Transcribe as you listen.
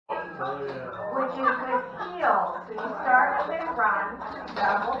which is with heels. So you start with a run,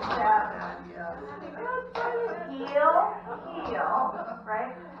 double step, heel, heel,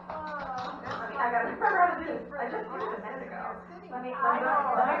 right? I got to remember how to do this. I just did it a minute ago. Let me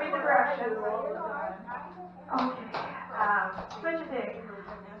read the directions. Okay. Switch it.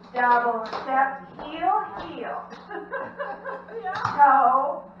 Double step, heel, heel.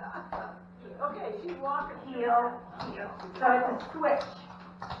 Toe. Okay, she's walking. Heel, heel. So it's a switch.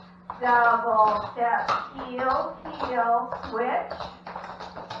 Double step, heel, heel, switch.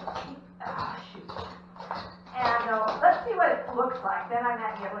 Shoot. And let's see what it looks like. Then I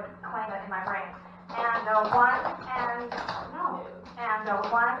might be able to claim it in my brain. And one, and no. And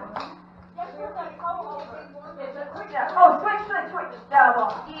one. Oh, switch, switch, switch. Double,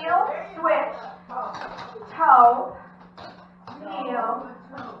 heel, switch, toe, heel.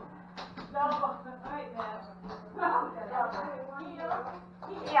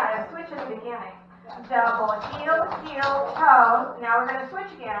 Yeah, switch at the beginning. Double, heel, heel, toe. Now we're going to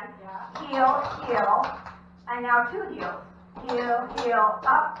switch again. Heel, heel. And now two heels. Heel, heel,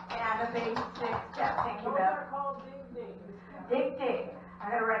 up, and a basic step. Thank you, Bev. Dig, dig. I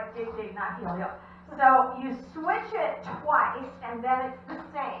gotta write dig, dig, not heel, heel. So you switch it twice, and then it's the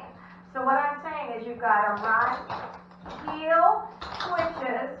same. So what I'm saying is you've got to run, heel,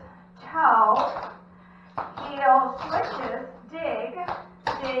 switches, toe, heel, switches, dig,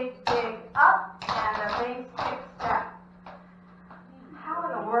 dig, dig, up, and a basic step. How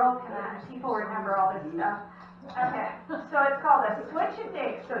in the world can people remember all this stuff? Okay, so it's called a switch and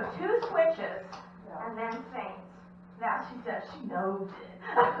dig. So two switches, and then sings. Now she says she knows it.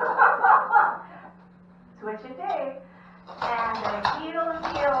 Switch and dig. And a heel,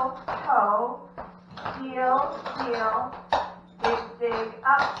 heel, toe, heel, heel, dig, dig,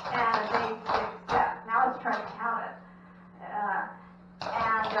 up, and a basic step. Now let's try to count it.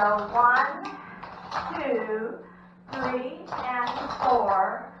 And 1, 2, 3, and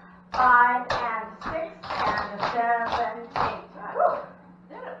 4, 5, and 6, and 7, 8. Whew,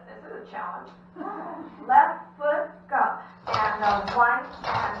 did it. This is a challenge. Left foot, go. And 1,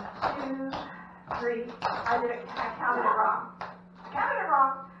 and 2, 3. I counted it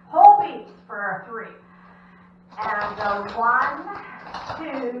wrong. Whole beats for a 3. And 1,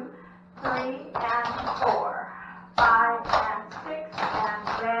 2, 3, and 4, 5, and 6, and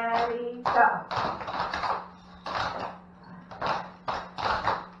ready, go.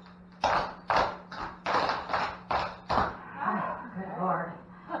 Good Lord.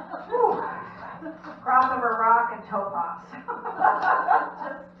 Crossover rock and toe pops.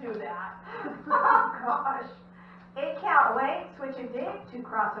 Just do that. Oh gosh. 8 count away, switch and dig, 2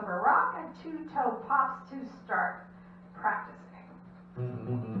 crossover rock, and 2 toe pops to start practicing. 2,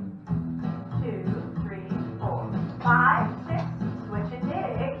 3, 4, 5, 6, switch and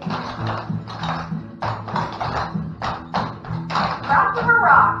dig. Crossover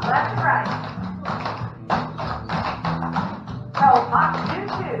rock, left and right. Toe pop, 2,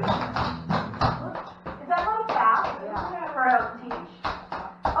 2. Is that a little fast? Yeah. For a teach?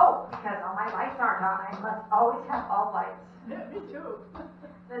 Oh, because all my lights aren't on. I must always have all lights. Yeah, me too.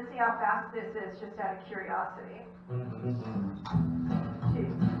 Let's see how fast this is, just out of curiosity. 2,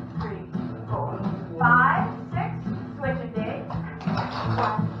 3, 4, 5, 6, switch and dig.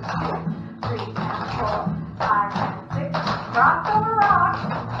 1, 2, 3, and 4, 5, and 6. Crossover rock.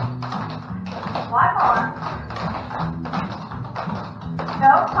 1 more.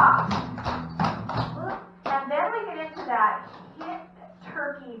 Toe pop. And then we get into that hit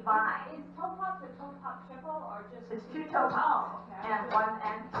turkey vine. Is toe pop the toe pop triple or just? It's 2 toe pops. Oh, okay. And 1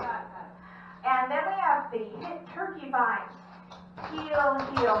 and 2. And then we have the hit turkey vine. Heel,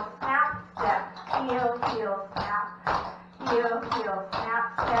 heel, snap, step. Heel, heel, snap. Heel, heel, snap,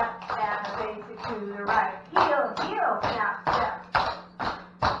 step. And a basic to the right. Heel, heel, snap, step.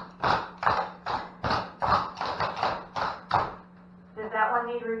 Does that one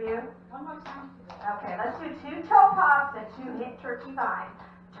need review? One more time. Okay, let's do 2 toe pops and 2 hit turkey vine.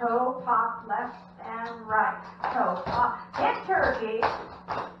 Toe pop left and right. Toe pop, hit turkey.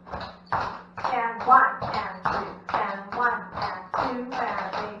 And 1 and 2 and 1 and 2 and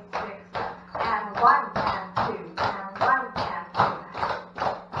a basic step. And 1 and 2 and 1 and 2.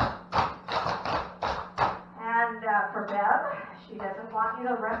 And for Bev, she doesn't want you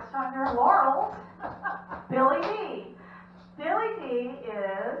to rest on your laurels. Billy D. Billy D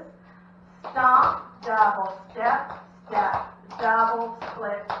is stomp, double, step, step, double,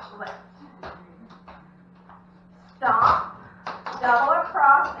 split, lift. Stomp, double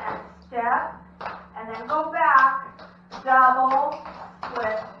across and step, and then go back, double,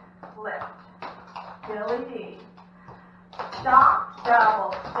 split, lift. Billy D. Stomp,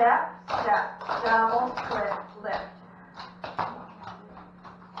 double step, step, double split, lift.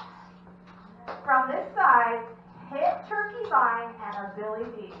 From this side, hit turkey vine and a Billy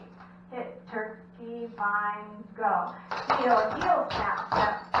D. Hit turkey vine, go. Heel, heel, snap,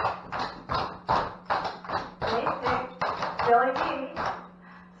 step. Basic, Billy D.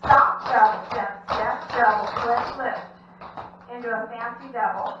 Stop, double step, step, double split, lift. Into a fancy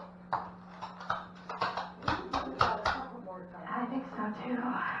double. I think so too.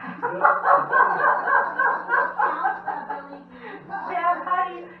 Man,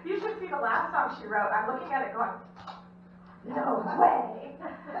 honey, you should see the last song she wrote. I'm looking at it going, no way.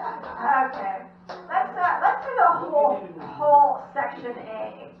 Okay, let's do the whole section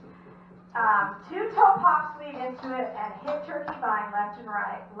A. 2 toe pops lead into it and hit turkey vine left and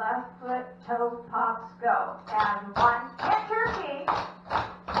right. Left foot, toe pops, go. And 1, hit turkey.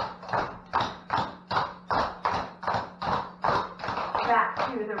 Back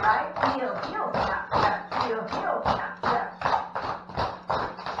to the right, heel, heel, snap, step, heel, heel, snap, step.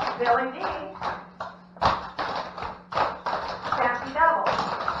 Billy D. Fancy double.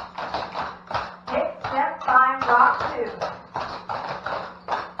 Hit, step, vine, rock 2.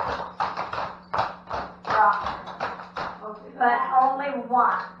 Rock. But only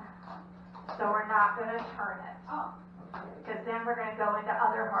 1. So we're not going to turn it. Because then we're going to go into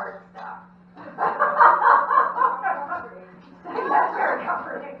other hard stuff. That's very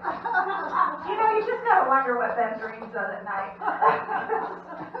comforting. You know, you just gotta wonder what Ben dreams of at night. I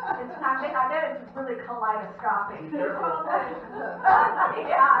bet it's really kaleidoscopic.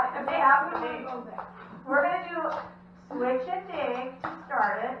 Yeah, it may have to be. We're gonna do switch and dig to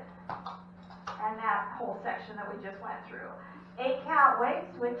start it, and that whole section that we just went through. 8 count, wait,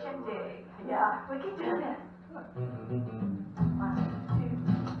 switch and dig. Yeah, we can do this. 1,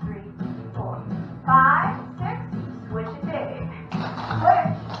 2, 3, 4, 5, 6. Switch and dig.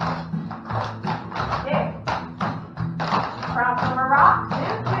 Switch. Dig. Crossover rock. 2,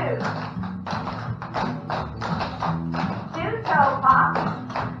 2. 2 toe pop.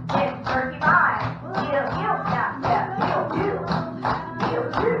 Hit turkey vine. Heel, heel, snap, step. Heel, heel. Heel,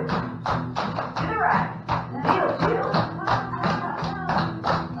 heel. To the right. Heel, heel.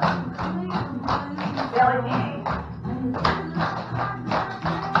 Billy D.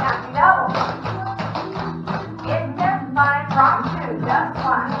 Happy double. Rock 2, just 1.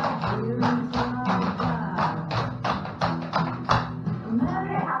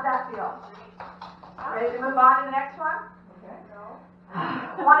 Okay, how'd that feel? Ready to move on to the next one? Okay.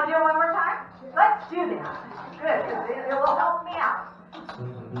 Want to do it one more time? Let's do that. Good, because it will help me out.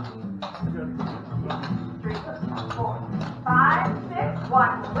 3, 4, 5, 6,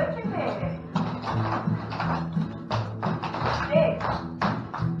 1. Switch and dig. Dig.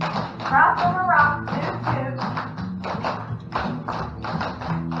 Crossover rock 2, 2.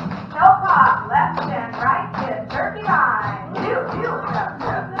 Toe pop, left and right, hit turkey vine. Heel, heel, step,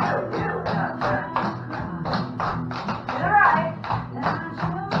 step, heel, heel, step, step. To the right.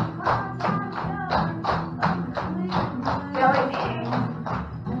 Billy D.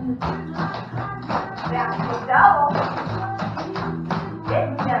 Fancy double. Hit,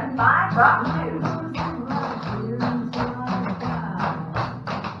 step, vine, rock 2.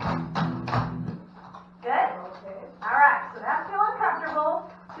 Good? All right, so that's feeling comfortable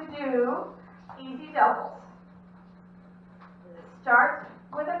to do easy doubles. Start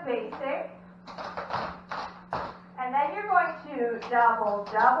with a basic, and then you're going to double,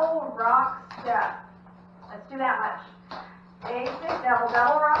 double, rock, step. Let's do that much. Basic, double,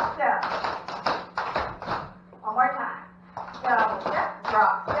 double, rock, step. One more time. Double, step,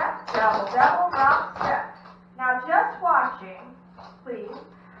 rock, step, double, double, rock, step. Now just watching, please.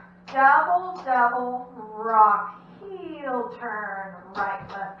 Double, double, rock, heel turn, right,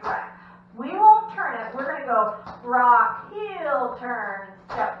 left, right. We won't turn it. We're going to go rock, heel turn,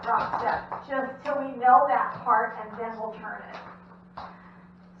 step, rock, step, just till we know that part, and then we'll turn it.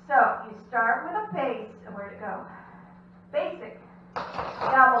 So you start with a base, and where'd it go? Basic.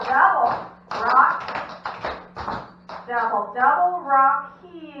 Double, double, rock, double, double, rock,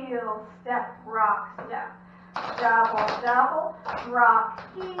 heel, step, rock, step. Double, double, rock,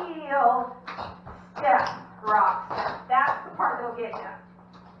 heel, step, rock, step. That's the part that'll get you.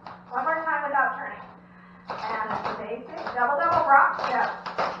 One more time without turning. And it's a basic. Double, double, rock, step.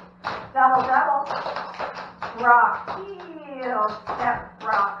 Double, double, rock, heel, step,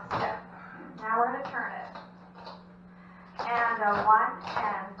 rock, step. Now we're going to turn it. And a 1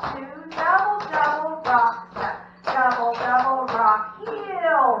 and 2, double, double, rock, step. Double, double, rock,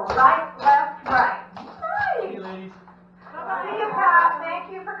 heel, right, left, right. Nice. Hey, ladies. See you, Pat.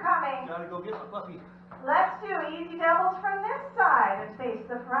 Thank you for coming. Gotta go get my puppy. Let's do easy doubles from this side.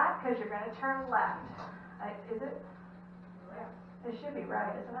 front because you're going to turn left. Is it? It should be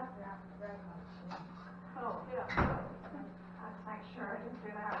right, isn't it? Oh, yeah. Let's make sure I didn't do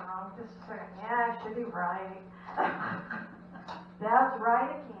that wrong. Just a second. Yeah, it should be right. That's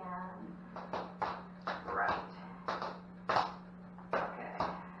right again. Right. Okay.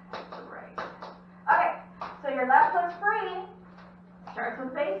 Right. Okay. So your left foot's free. Starts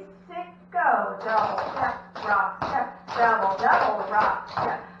with basic. Go. Double step, rock, step, double, double, rock,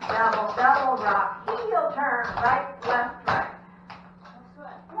 step, double, double, rock. Heel turn, right, left, right.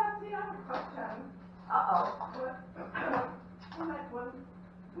 Patsy, I have a question. Uh-oh. When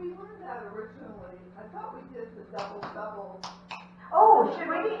we learned that originally, I thought we did the double. Oh, should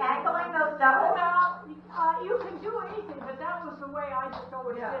we be angling those doubles? Well, you can do anything, but that was the way I just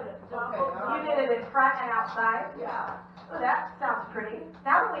always did it. Double. You did it in front and outside? Yeah. Oh, that sounds pretty.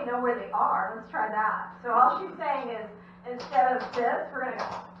 Now that we know where they are, let's try that. So all she's saying is, instead of this, we're going to go,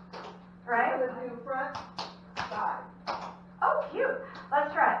 right? We're going to do front, side. Oh, cute.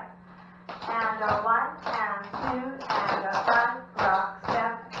 Let's try it. And a 1, and 2, and a front, rock,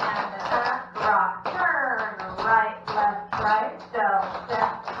 step, and a back, rock, turn, right, left, right, double,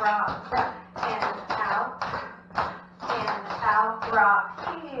 step, rock, step, in, out, rock,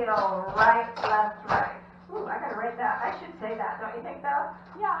 heel, right, left, right. Ooh, I gotta write that. I should say that, don't you think, though?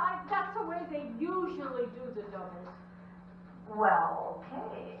 Yeah, that's the way they usually do the doubles. Well,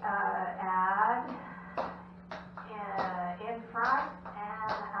 okay. Add in front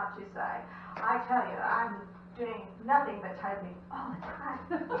and out to side. I tell you, I'm doing nothing but typing all the time.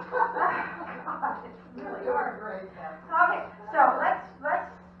 God, it's really hard. Okay, so let's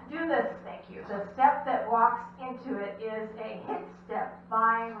do this. Thank you. The step that walks into it is a hit step.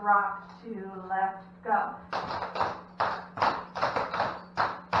 Vine, rock to left, go.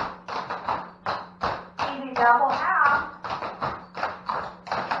 Easy double half.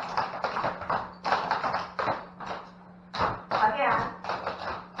 Again.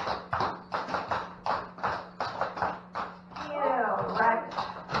 Right.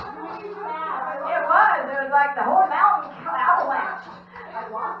 It was like the whole mountain avalanche. I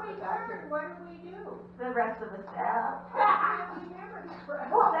lost it back here. What do we do? The rest of the step. Remember the rest.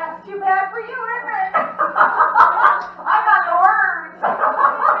 Well, that's too bad for you, isn't it? I got the words.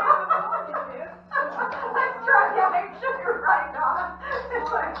 Let's try to make sure you're right on. It's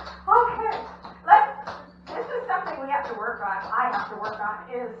like, okay, this is something we have to work on. I have to work on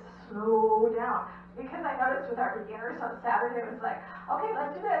is slow down. Because I noticed with our beginners on Saturday, it was like, okay,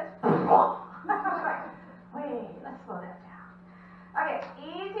 let's do this. Wait, let's slow that down. Okay,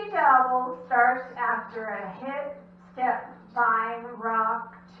 easy double starts after a hit, step, vine,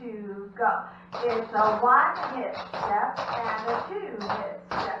 rock, to go. It's a 1 hit step and a 2 hit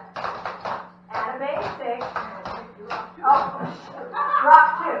step. And a basic. Oh, rock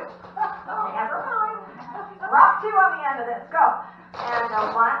 2. Never mind. Rock 2 on the end of this. Go. And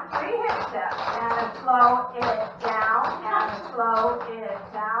a 1 3 hit step. And a slow it down. And a slow it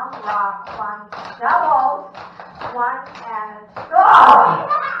down. Rock 1 doubles. 1 and oh!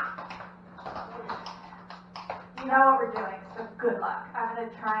 You know what we're doing, so good luck. I'm going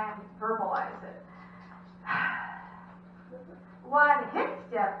to try and verbalize it. 1 hit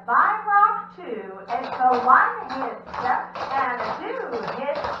step, vine rock 2. It's a 1 hit step and a 2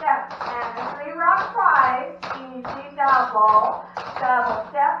 hit step and a 3 rock 5. Easy double, double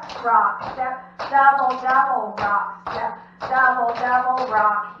step, rock step, double double rock step, double double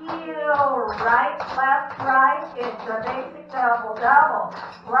rock heel, right left right. It's a basic double double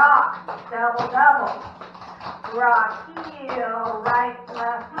rock, double double rock heel, right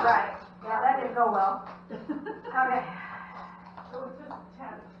left right. Yeah, that didn't go well. Okay. So it's just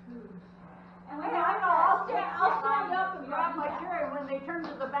tattoos. And I know, I'll stand up and grab my chair, and when they turn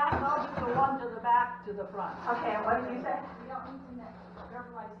to the back, I'll do the one to the back to the front. Okay, what did you say? You don't need to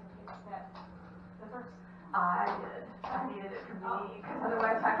verbalize that the first. I did. I needed it for me, because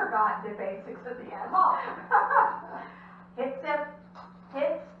otherwise I forgot the basics at the end.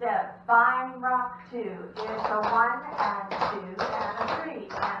 Hit step, vine rock 2. It's a 1 and 2 and a 3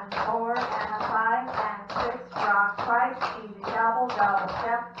 and 4 and a 5 and 6. Rock twice, easy double, double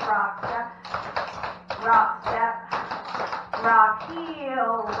step, rock step, rock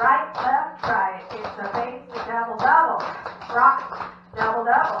heel, right, left, right. It's a basic double double, rock, double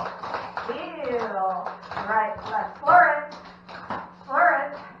double, heel, right, left, FLORES,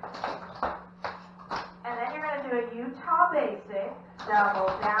 and then you're going to do a Utah basic. Double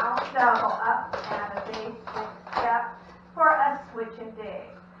down, double up, and a basic step for a switch and dig.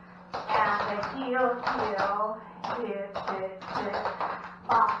 And a heel, hit,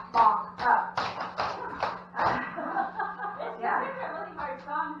 bonk, bonk, up. It's a really hard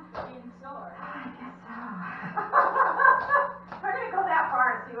song.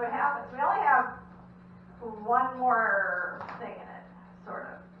 one more thing in it, sort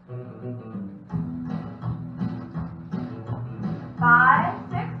of.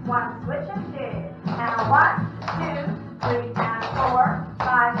 5, 6, 1, switch and dig. And a 1, 2, 3, and 4,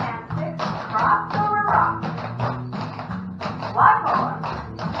 5, and 6, cross over rock. One more.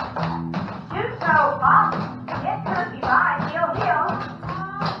 Shoot, toe, pop, hit, turkey, bye, heel, heel.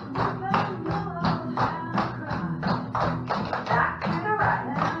 Back to the right.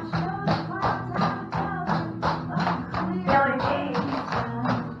 Billy D.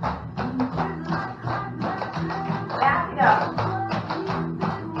 Back it up.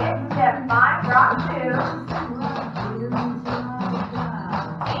 Hit, step, 5, rock 2.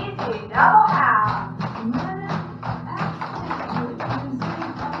 Easy, double half.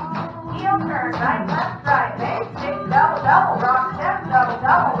 Heel turn, right, left, right, basic, double, double, rock, step, double,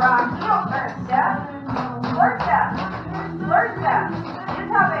 double, rock, heel turn, step, flirt step,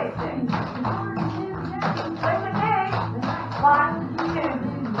 use how basic. Switch and dig, 1, 2,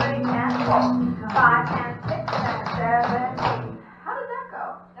 3, and 4, 5, and 6, and 7, 8. How did that go?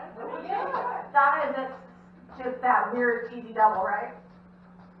 Donna, is it just that weird easy double, right?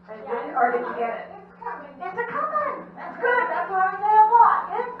 Or did you get it? It's a coming. That's good. That's what I say a lot.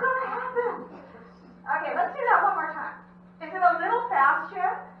 It's gonna happen. Okay, let's do that one more time. Is it a little fast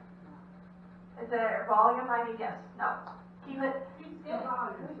yet? Is it volume? I mean, yes. No. Keep it.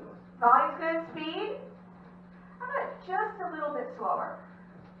 Volume's good. Speed? I'm gonna just a little bit slower.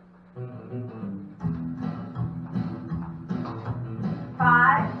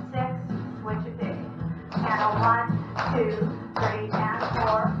 5, 6, switch a dig. And a 1, 2, 3, and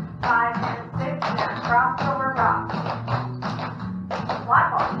 4, 5, and 6, and cross over rock. One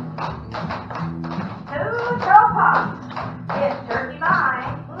more. 2 toe pops. Hit turkey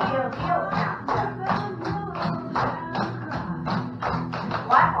vine. Heel, heel, snap, step.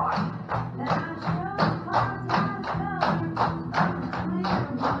 One more.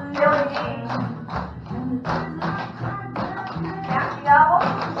 Billy D. Happy double.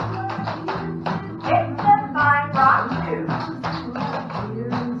 Hit, step, vine, rock 2.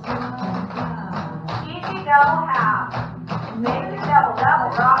 Easy double half. Basic double,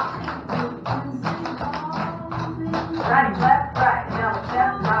 double, rock. Right, left, right, double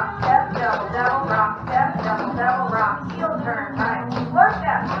step, rock, step, double, double, rock, step, double, double, rock, heel turn, right, flirt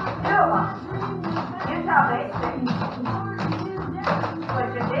step, 2 of them. Use how basic.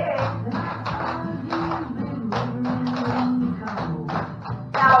 Switch and dig.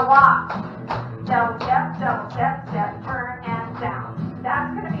 Now walk. Double step, step, turn, and down. That's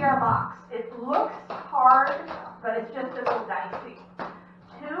going to be our box. It looks hard, but it's just a little dicey.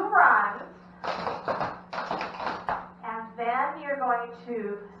 2 runs. And then you're going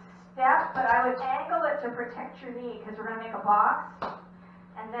to step, but I would angle it to protect your knee because we're going to make a box.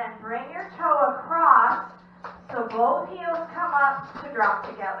 And then bring your toe across so both heels come up to drop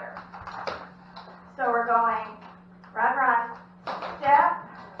together. So we're going run, run, step,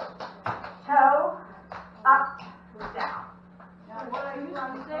 toe, up, down. Now, what I used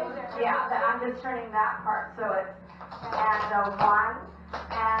to say there. Yeah, I'm just turning that part. So it's and a 1,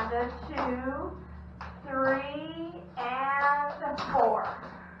 and a 2, 3, and 4.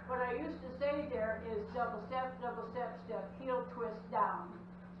 What I used to say there is double step, step, heel twist down.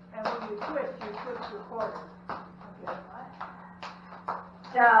 And when you twist your quarter. Okay, what?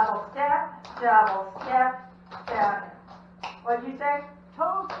 Double step, step. What'd you say?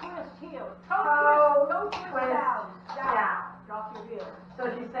 Toe twist heel. Toe twist down. Drop your heel. So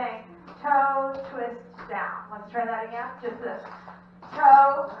she's saying toe twist down. Let's try that again. Just this.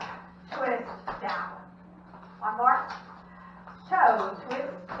 Toe twist down. One more. Toe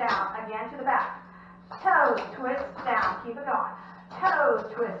twist down. Again to the back. Toe twist down. Keep it going. Toe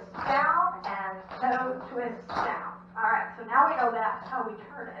twist down and toe twist down. All right. So now we know that's how we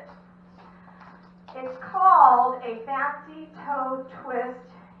turn it. It's called a fancy toe twist.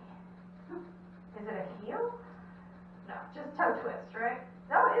 Is it a heel? No, just toe twist, right?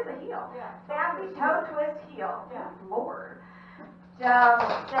 No, it is a heel. Yeah. Fancy toe twist heel. Yeah. Lord. Double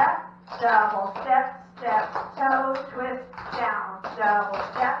step, step, toe twist down. Double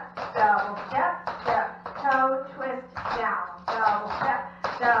step, step, toe twist down. Double step,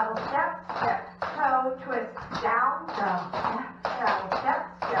 step, toe twist down. Double step.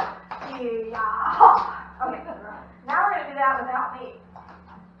 Yeah. Okay. Now we're going to do that without me.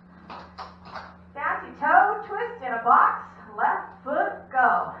 Fancy toe twist in a box. Left foot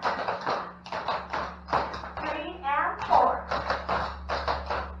go. 3 and 4.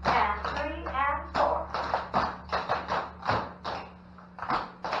 And 3 and 4.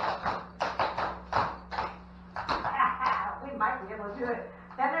 We might be able to do it.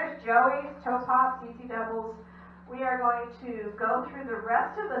 Then there's Joey's, toe pops, easy doubles, we are going to go through the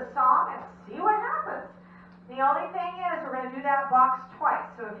rest of the song and see what happens. The only thing is we're going to do that box twice.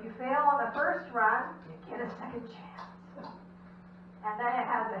 So if you fail on the first run, you get a second chance. And then it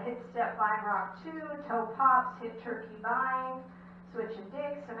has a hit step vine rock 2, toe pops, hit turkey vine, switch and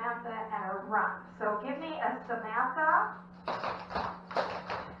dig, Samantha, and a run. So give me a Samantha.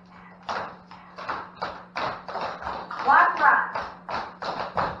 One run.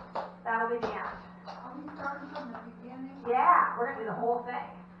 That'll be the end. Are we starting from the beginning? Yeah, we're going to do the whole thing.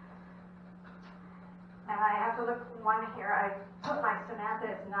 And I have to look for one here. I put my Samantha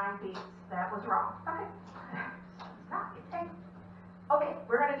at 9 beats. That was wrong. Okay. It's not. Okay. Okay,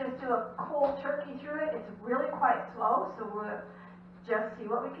 we're going to just do a cold turkey through it. It's really quite slow, so we'll just see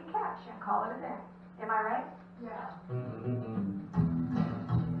what we can catch and call it a day. Am I right? Yeah.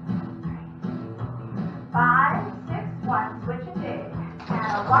 5, 6, 1, switch and dig.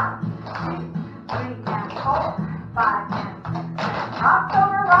 And a 1, 2, 3, and 4, 5, and 6. Rock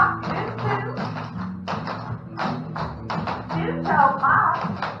over rock, 2, 2. 2 toe pop.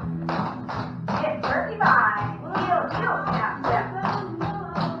 Hit turkey vine. Heel, heel, snap, step.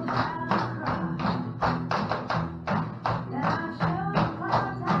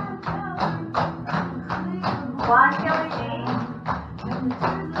 One Kelly G.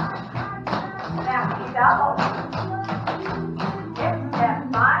 Now double. Hip step,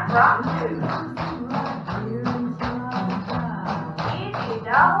 vine, rock 2. Easy,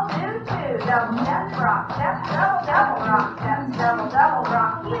 double, do 2. Double step, rock, step, double, rock, step, double,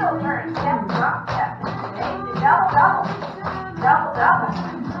 rock, heel turn, step, rock, step. Easy, double.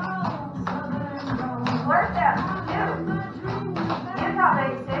 Square step, 2. Utah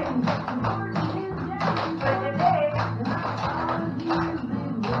basic. Switch and dig.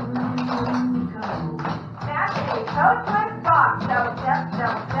 Patsy, toe twist, box, double step,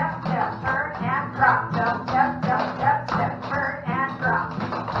 turn and drop. Double step, turn and drop.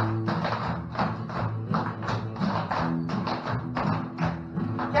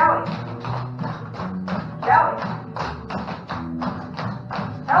 Joey.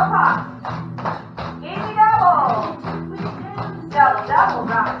 Toe pop. Easy double. Double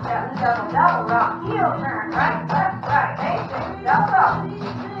rock, step, double rock, heel turn, right, left, right, basic, double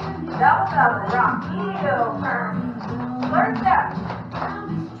rock, heel turn, flirt step,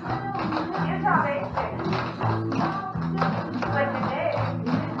 Utah basic, switch and dig,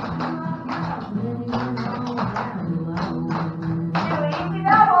 2 easy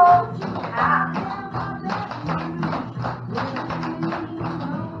doubles, half,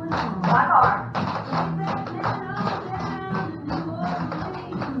 1 more.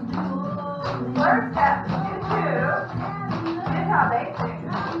 Flirt step, 2, 2, Utah basic,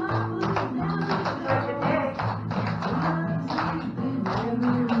 switch and dig,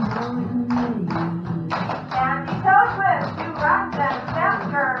 fancy toe twist, 2 runs and step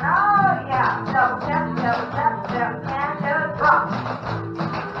turn, oh yeah, double step, and a drop,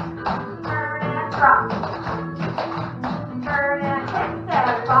 turn and drop, turn and hit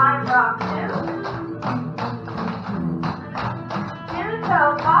step, vine rock 2, 2 toe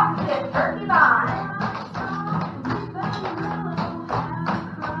pops, hit turkey vine.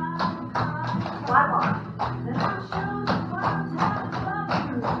 1 more.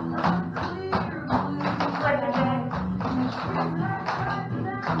 Switch and dig.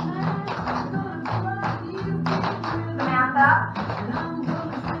 Samantha.